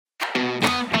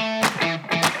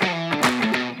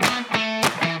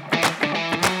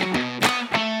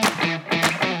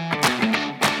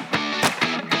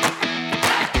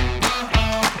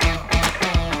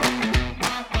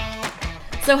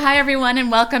So hi, everyone,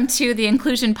 and welcome to the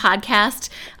Inclusion Podcast.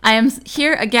 I am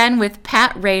here again with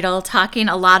Pat Radel talking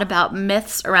a lot about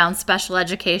myths around special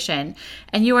education,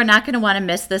 and you are not going to want to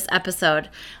miss this episode.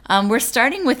 We're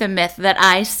starting with a myth that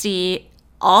I see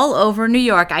all over New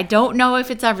York. I don't know if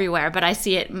it's everywhere, but I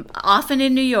see it often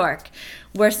in New York,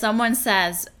 where someone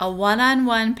says a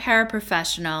one-on-one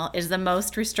paraprofessional is the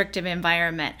most restrictive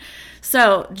environment.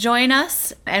 So join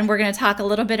us, and we're going to talk a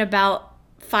little bit about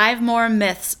 5 more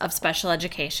myths of special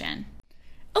education.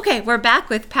 Okay, we're back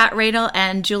with Pat Radel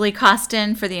and Julie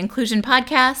Costin for the Inclusion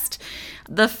Podcast.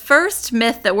 The first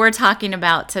myth that we're talking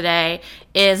about today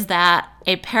is that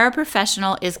a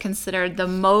paraprofessional is considered the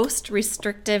most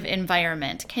restrictive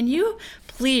environment. Can you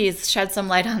please shed some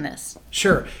light on this?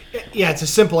 Sure. Yeah, it's a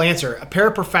simple answer. A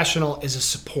paraprofessional is a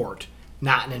support,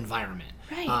 not an environment.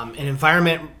 Right. An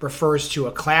environment refers to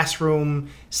a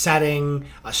classroom setting,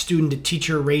 a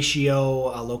student-to-teacher ratio,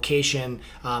 a location.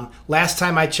 Last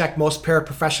time I checked, most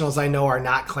paraprofessionals I know are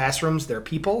not classrooms. They're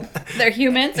people. They're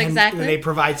humans, exactly. And they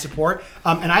provide support.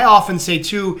 And I often say,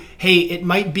 too, hey, it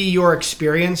might be your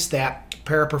experience that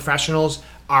paraprofessionals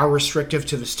are restrictive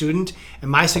to the student. And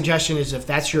my suggestion is if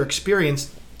that's your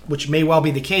experience, which may well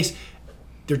be the case,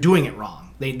 they're doing it wrong.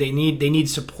 They need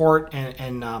support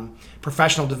and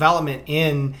professional development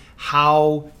in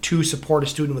how to support a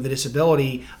student with a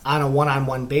disability on a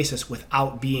one-on-one basis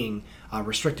without being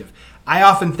restrictive. I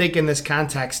often think in this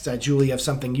context, Julie, of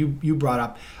something you brought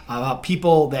up about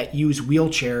people that use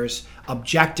wheelchairs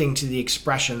objecting to the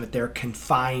expression that they're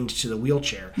confined to the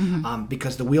wheelchair,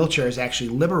 because the wheelchair is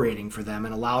actually liberating for them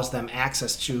and allows them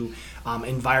access to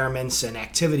environments and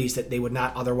activities that they would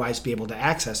not otherwise be able to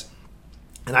access.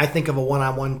 And I think of a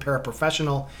one-on-one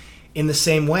paraprofessional in the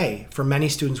same way for many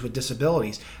students with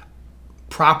disabilities.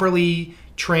 Properly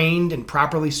trained and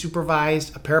properly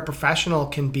supervised, a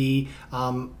paraprofessional can be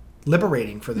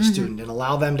liberating for the student and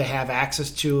allow them to have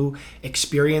access to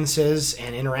experiences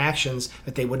and interactions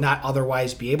that they would not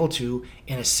otherwise be able to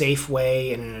in a safe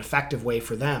way and in an effective way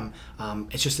for them.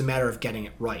 It's just a matter of getting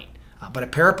it right. But a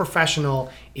paraprofessional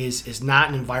is not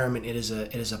an environment. It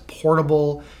is a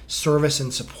portable service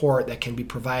and support that can be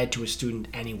provided to a student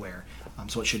anywhere.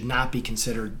 So it should not be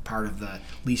considered part of the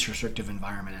least restrictive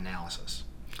environment analysis.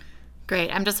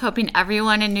 Great. I'm just hoping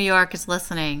everyone in New York is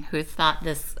listening who thought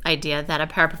this idea that a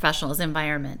paraprofessional is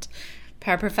environment.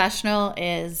 Paraprofessional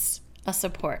is a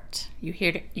support.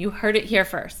 You heard it here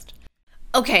first.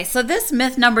 Okay, so this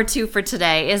myth number 2 for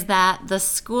today is that the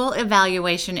school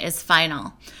evaluation is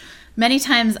final. Many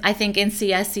times, I think in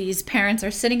CSEs, parents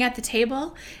are sitting at the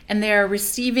table and they're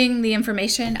receiving the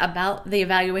information about the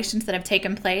evaluations that have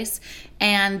taken place,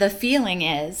 and the feeling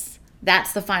is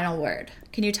that's the final word.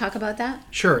 Can you talk about that?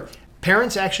 Sure.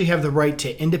 Parents actually have the right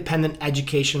to independent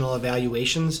educational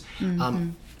evaluations,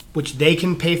 which they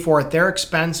can pay for at their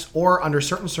expense, or under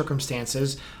certain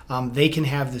circumstances, they can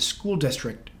have the school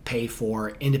district pay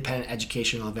for independent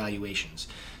educational evaluations.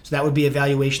 So that would be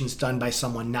evaluations done by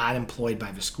someone not employed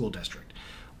by the school district.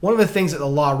 One of the things that the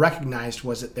law recognized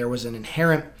was that there was an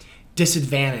inherent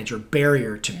disadvantage or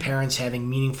barrier to parents having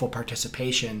meaningful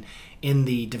participation in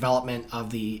the development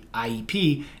of the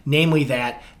IEP, namely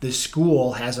that the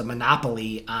school has a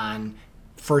monopoly on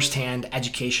firsthand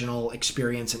educational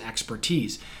experience and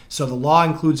expertise. So the law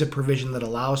includes a provision that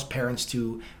allows parents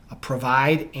to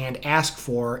provide and ask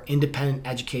for independent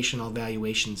educational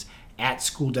evaluations at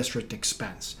school district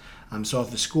expense. So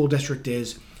if the school district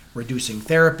is reducing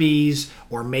therapies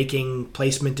or making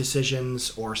placement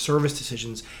decisions or service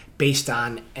decisions based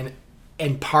on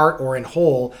in part or in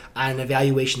whole on an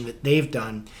evaluation that they've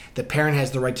done, the parent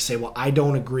has the right to say, well, I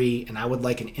don't agree and I would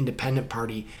like an independent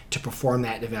party to perform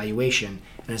that evaluation.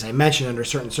 And as I mentioned, under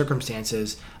certain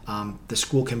circumstances, the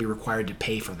school can be required to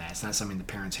pay for that. It's not something the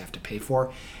parents have to pay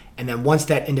for. And then once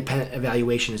that independent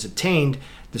evaluation is obtained,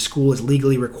 the school is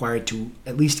legally required to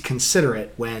at least consider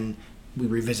it when we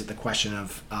revisit the question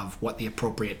of what the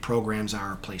appropriate programs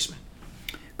are or placement.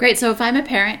 Great. So if I'm a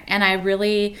parent and I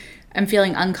really am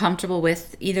feeling uncomfortable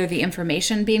with either the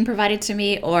information being provided to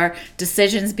me or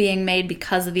decisions being made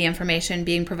because of the information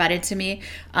being provided to me,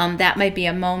 that might be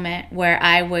a moment where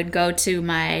I would go to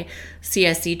my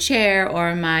CSE chair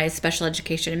or my special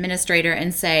education administrator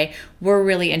and say, we're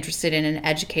really interested in an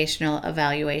educational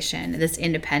evaluation that's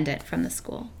independent from the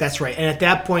school. That's right. And at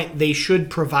that point, they should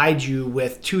provide you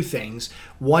with 2 things.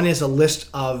 One is a list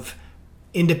of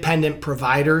independent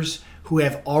providers who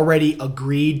have already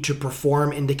agreed to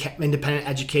perform independent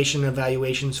education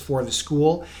evaluations for the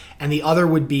school, and the other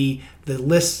would be the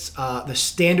lists, the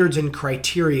standards and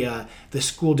criteria the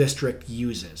school district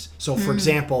uses. So, for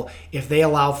example, if they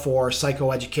allow for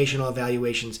psychoeducational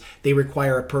evaluations, they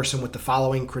require a person with the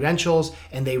following credentials,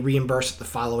 and they reimburse at the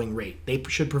following rate. They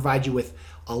should provide you with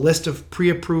a list of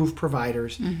pre-approved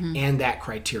providers and that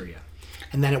criteria.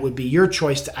 And then it would be your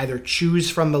choice to either choose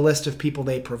from the list of people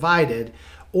they provided,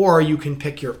 or you can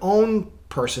pick your own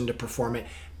person to perform it,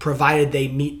 provided they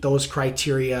meet those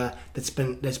criteria that's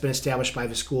been established by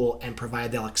the school, and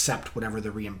provided they'll accept whatever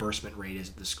the reimbursement rate is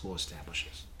that the school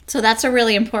establishes. So that's a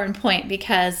really important point,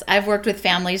 because I've worked with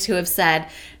families who have said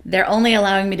they're only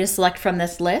allowing me to select from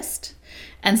this list.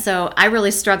 And so I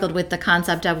really struggled with the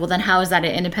concept of, well, then how is that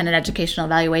an independent educational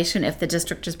evaluation if the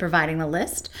district is providing the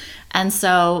list? And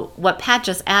so what Pat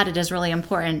just added is really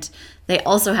important. They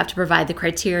also have to provide the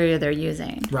criteria they're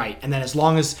using. Right. And then as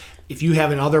long as, if you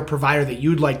have another provider that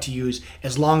you'd like to use,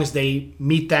 as long as they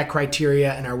meet that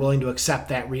criteria and are willing to accept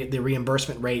that the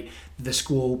reimbursement rate the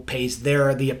school pays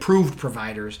the approved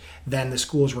providers, then the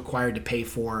school is required to pay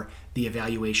for the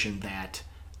evaluation that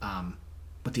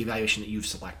you've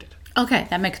selected. Okay,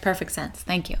 that makes perfect sense.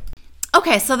 Thank you.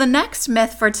 Okay, so the next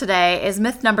myth for today is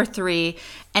myth number 3,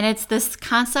 and it's this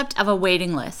concept of a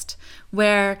waiting list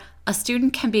where a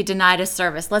student can be denied a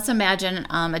service. Let's imagine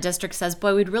a district says,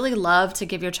 boy, we'd really love to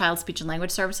give your child speech and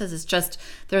language services. It's just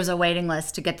there's a waiting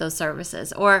list to get those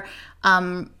services. Or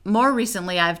more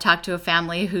recently, I've talked to a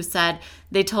family who said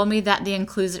they told me that the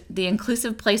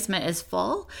inclusive placement is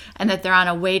full and that they're on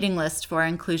a waiting list for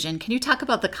inclusion. Can you talk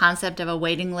about the concept of a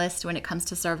waiting list when it comes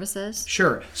to services?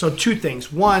 Sure. So 2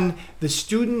 things. One, the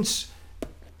student's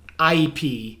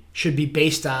IEP should be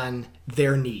based on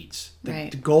their needs, the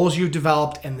goals you've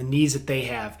developed and the needs that they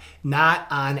have, not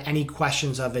on any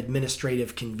questions of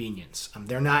administrative convenience.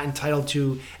 They're not entitled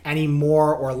to any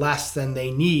more or less than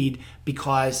they need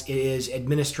because it is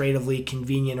administratively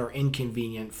convenient or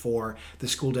inconvenient for the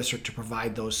school district to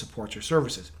provide those supports or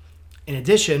services. In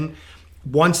addition,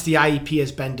 once the IEP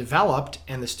has been developed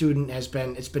and it's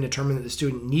been determined that the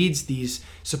student needs these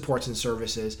supports and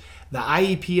services, the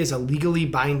IEP is a legally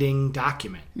binding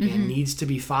document and needs to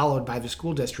be followed by the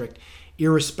school district,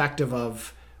 irrespective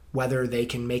of whether they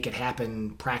can make it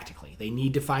happen practically. They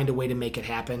need to find a way to make it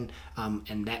happen,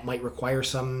 and that might require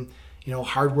some,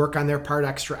 hard work on their part,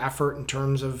 extra effort in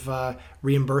terms of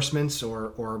reimbursements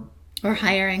or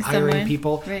hiring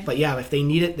people. Right. But yeah, if they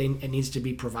need it, it needs to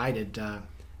be provided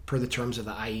per the terms of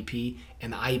the IEP,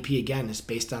 and the IEP again is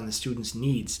based on the student's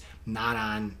needs, not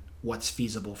on what's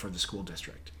feasible for the school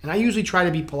district. And I usually try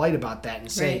to be polite about that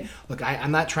and say, look,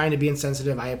 I'm not trying to be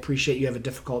insensitive. I appreciate you have a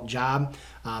difficult job,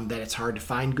 that it's hard to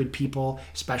find good people,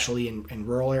 especially in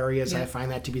rural areas. I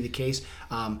find that to be the case.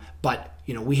 But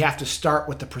we have to start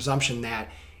with the presumption that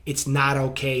it's not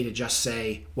okay to just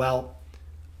say, well,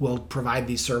 we'll provide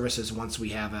these services once we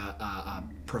have a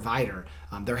provider.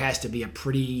 There has to be a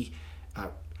pretty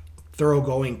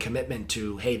thoroughgoing commitment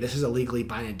to, hey, this is a legally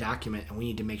binding document and we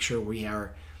need to make sure we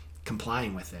are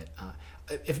complying with it.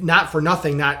 If not for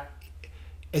nothing, not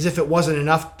as if it wasn't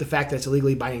enough, the fact that it's a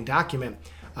legally binding document,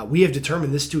 we have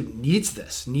determined this student needs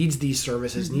these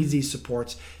services, needs these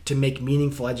supports to make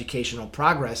meaningful educational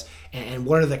progress, and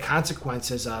what are the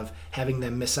consequences of having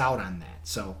them miss out on that.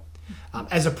 So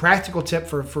as a practical tip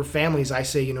for families, I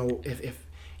say, if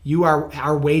you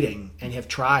are waiting and have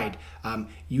tried,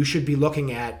 you should be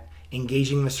looking at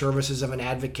engaging the services of an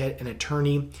advocate, an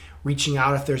attorney, reaching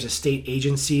out if there's a state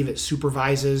agency that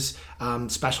supervises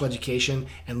special education,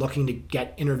 and looking to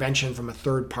get intervention from a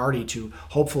third party to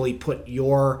hopefully put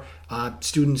your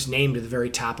student's name to the very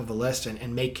top of the list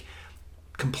and make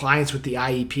compliance with the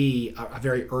IEP a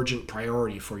very urgent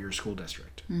priority for your school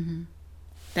district.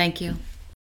 Thank you.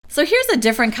 So here's a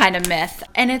different kind of myth,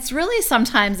 and it's really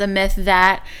sometimes a myth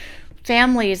that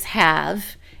families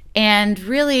have, and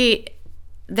really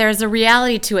there's a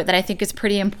reality to it that I think is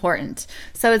pretty important.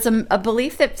 So it's a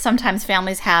belief that sometimes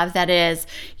families have that is,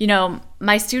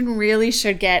 my student really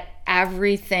should get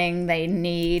everything they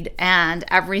need and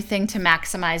everything to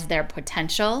maximize their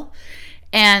potential.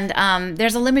 And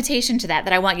there's a limitation to that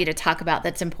I want you to talk about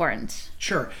that's important.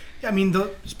 Sure. I mean,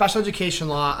 the special education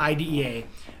law, IDEA,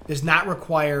 does not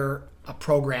require a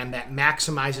program that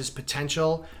maximizes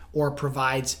potential or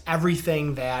provides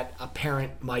everything that a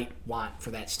parent might want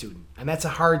for that student. And that's a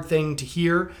hard thing to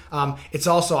hear. It's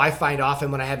also, I find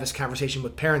often when I have this conversation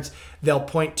with parents, they'll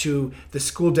point to the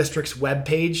school district's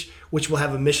webpage, which will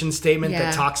have a mission statement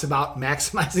that talks about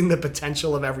maximizing the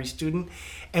potential of every student.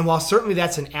 And while certainly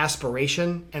that's an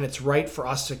aspiration, and it's right for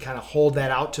us to kind of hold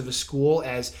that out to the school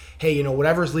as, hey,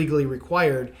 whatever's legally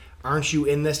required, aren't you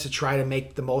in this to try to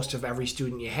make the most of every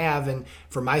student you have? And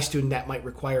for my student, that might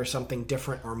require something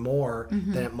different or more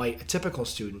than it might a typical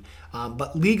student.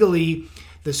 But legally,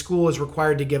 the school is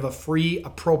required to give a free,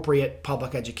 appropriate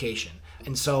public education.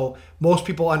 And so most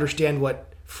people understand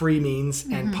what free means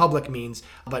and public means,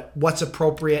 but what's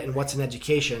appropriate and what's an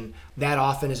education, that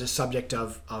often is a subject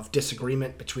of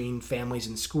disagreement between families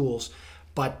and schools.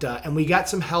 But and we got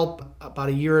some help about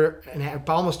a year and a half,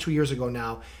 almost 2 years ago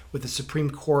now, with the Supreme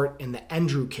Court in the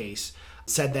Andrew case,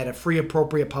 said that a free,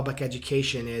 appropriate public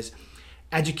education is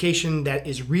education that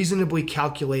is reasonably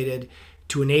calculated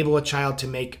to enable a child to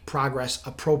make progress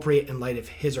appropriate in light of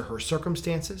his or her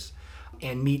circumstances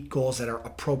and meet goals that are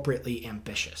appropriately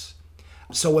ambitious.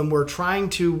 So when we're trying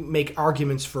to make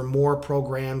arguments for more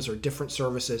programs or different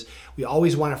services, we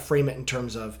always want to frame it in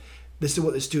terms of this is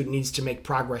what the student needs to make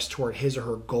progress toward his or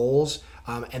her goals,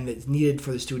 and that's needed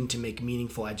for the student to make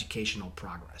meaningful educational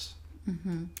progress.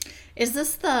 Is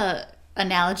this the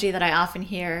analogy that I often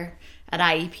hear at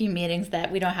IEP meetings,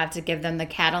 that we don't have to give them the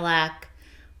Cadillac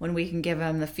when we can give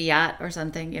them the Fiat or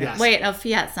something? Yes. Wait, no,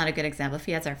 Fiat's not a good example.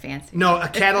 Fiats are fancy. No, a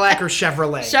Cadillac or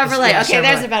Chevrolet. Chevrolet. Yeah, Okay, Chevrolet.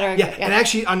 there's a better. Yeah, and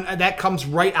actually that comes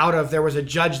right out of, there was a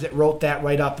judge that wrote that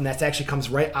right up, and that actually comes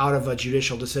right out of a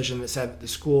judicial decision that said that the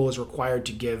school is required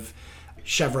to give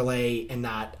Chevrolet and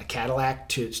not a Cadillac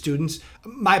to students.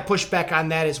 My pushback on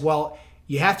that is, well,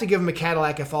 you have to give them a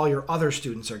Cadillac if all your other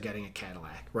students are getting a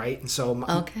Cadillac, right? And so,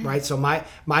 right, so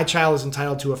my child is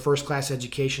entitled to a first-class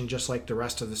education just like the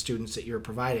rest of the students that you're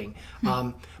providing.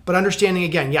 But understanding,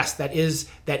 again, yes, that is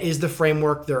the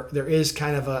framework. There is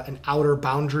kind of an outer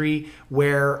boundary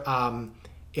where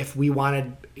if we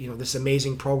wanted, this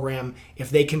amazing program,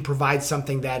 if they can provide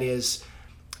something that is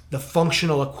the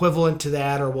functional equivalent to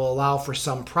that or will allow for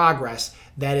some progress,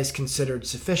 that is considered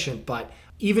sufficient. But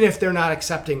even if they're not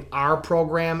accepting our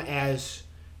program as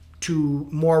too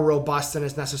more robust than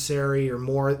is necessary or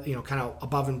more, kind of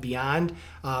above and beyond,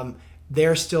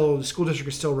 the school district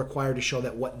is still required to show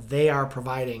that what they are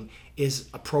providing is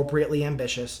appropriately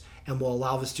ambitious and will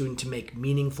allow the student to make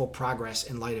meaningful progress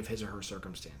in light of his or her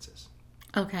circumstances.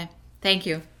 Okay, thank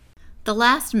you. The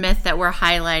last myth that we're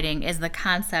highlighting is the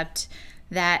concept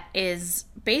that is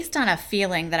based on a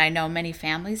feeling that I know many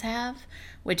families have,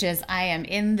 which is, I am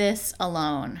in this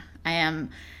alone. I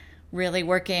am really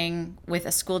working with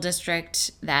a school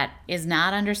district that is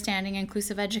not understanding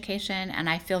inclusive education, and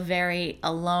I feel very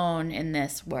alone in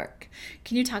this work.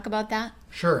 Can you talk about that?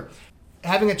 Sure.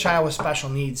 Having a child with special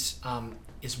needs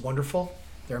is wonderful.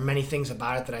 There are many things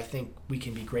about it that I think we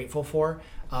can be grateful for,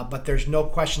 but there's no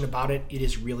question about it. It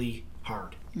is really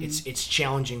hard. It's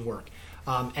challenging work.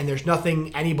 And there's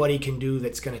nothing anybody can do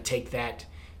that's going to take that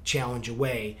challenge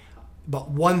away. But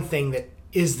one thing that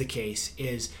is the case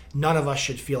is none of us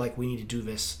should feel like we need to do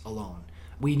this alone.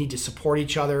 We need to support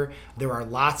each other. There are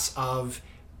lots of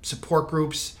support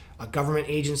groups, government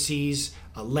agencies,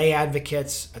 lay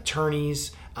advocates,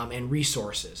 attorneys, and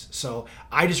resources. So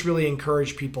I just really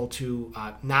encourage people to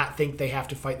not think they have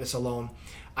to fight this alone.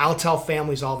 I'll tell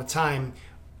families all the time,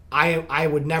 I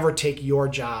would never take your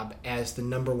job as the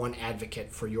number one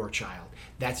advocate for your child.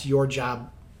 That's your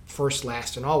job first,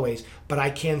 last, and always, but I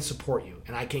can support you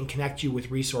and I can connect you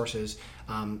with resources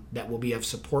that will be of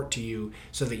support to you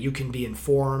so that you can be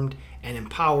informed and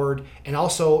empowered and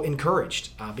also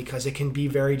encouraged because it can be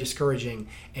very discouraging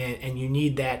and you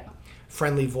need that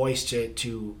friendly voice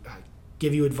to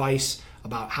give you advice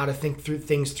about how to think through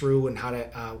things and how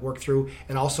to work through,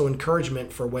 and also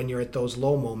encouragement for when you're at those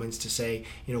low moments to say,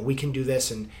 we can do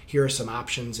this and here are some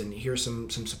options and here's some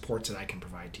supports that I can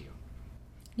provide to you.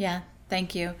 Yeah,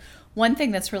 thank you. One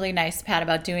thing that's really nice, Pat,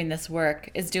 about doing this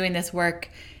work is doing this work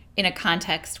in a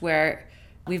context where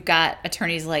we've got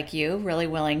attorneys like you really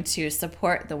willing to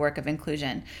support the work of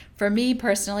inclusion. For me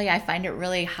personally, I find it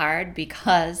really hard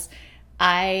because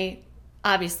I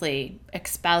obviously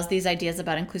espouse these ideas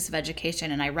about inclusive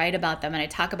education and I write about them and I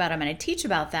talk about them and I teach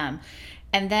about them.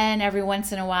 And then every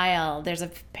once in a while, there's a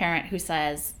parent who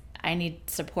says, I need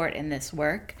support in this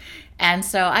work. And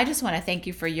so I just want to thank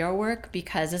you for your work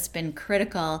because it's been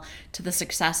critical to the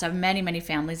success of many, many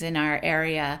families in our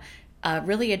area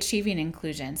really achieving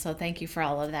inclusion. So thank you for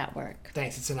all of that work.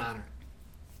 Thanks. It's an honor.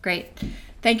 Great.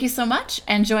 Thank you so much.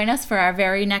 And join us for our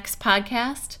very next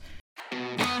podcast.